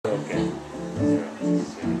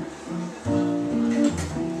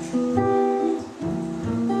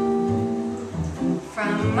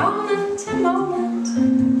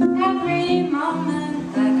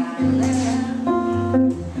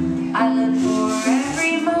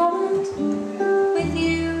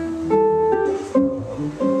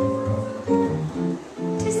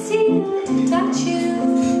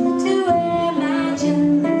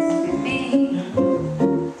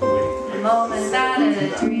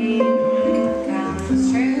dream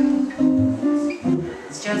comes true.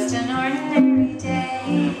 It's just an ordinary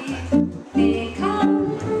day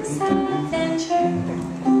becomes an adventure,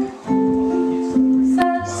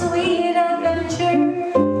 such sweet adventure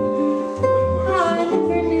I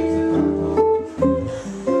never knew.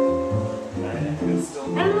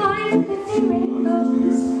 And life could be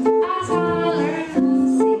rainbows as I learned the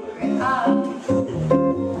secret of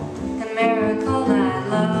the miracle that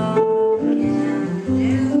love can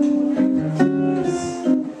do.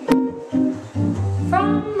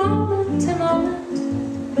 From moment to moment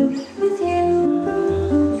with you,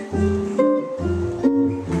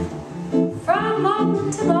 from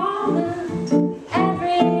moment to moment,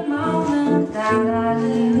 every moment that I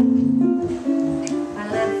live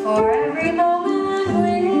for every moment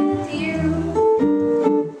with you.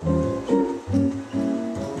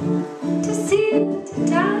 To see, to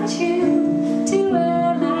touch you, to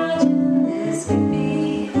imagine this could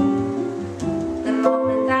be the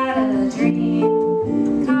moment that a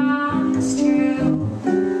dream comes true.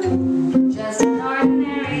 Just an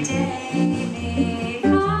ordinary day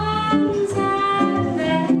becomes an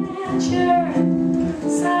adventure,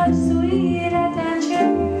 such sweet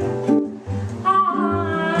adventure I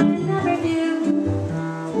never knew.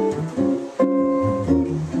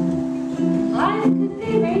 Life could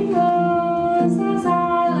be rainbows as I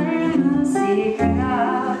learn the secret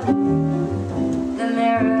of the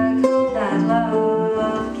miracle that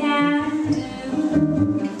love can do.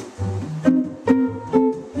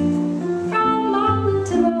 From moment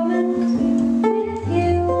to moment with you.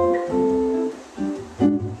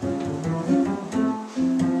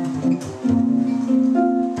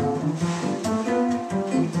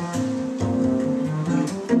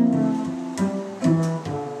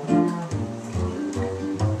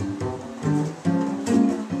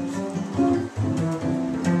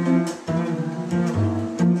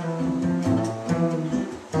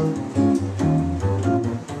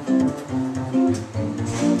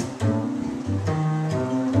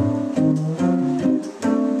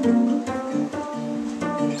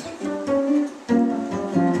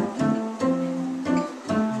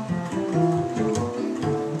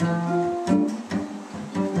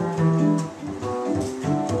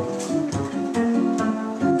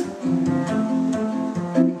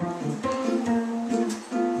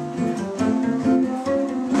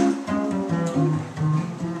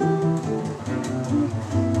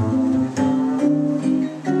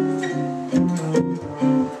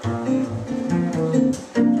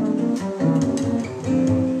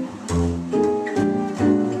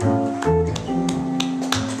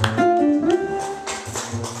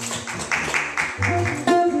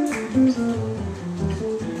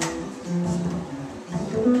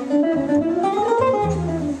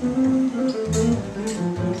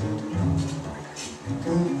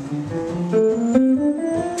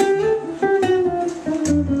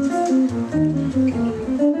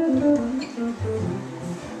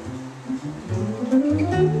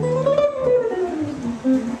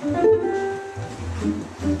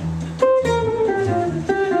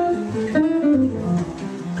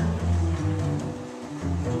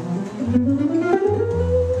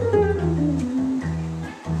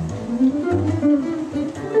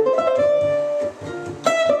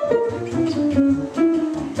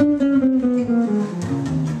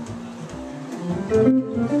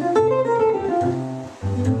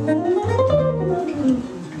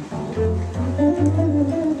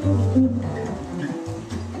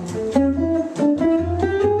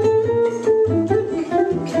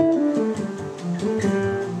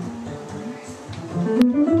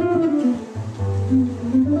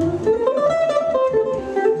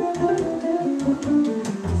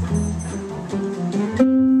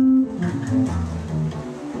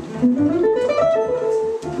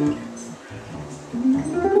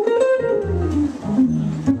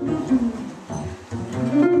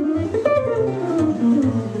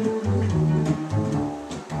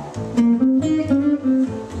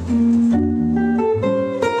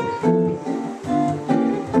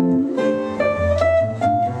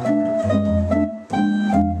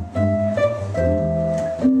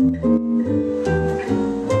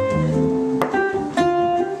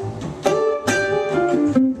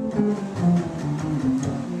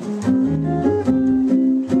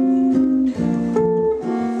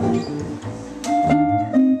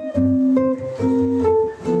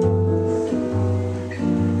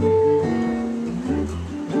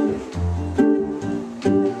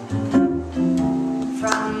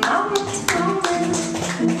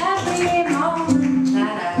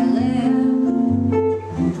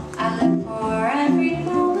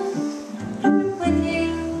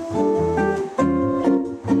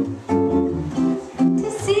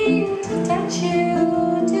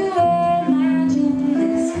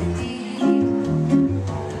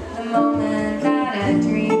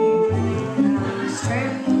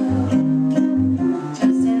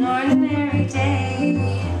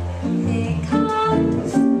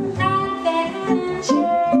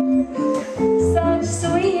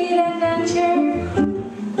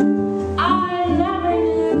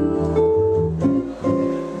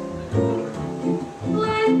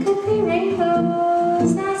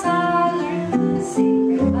 knows that I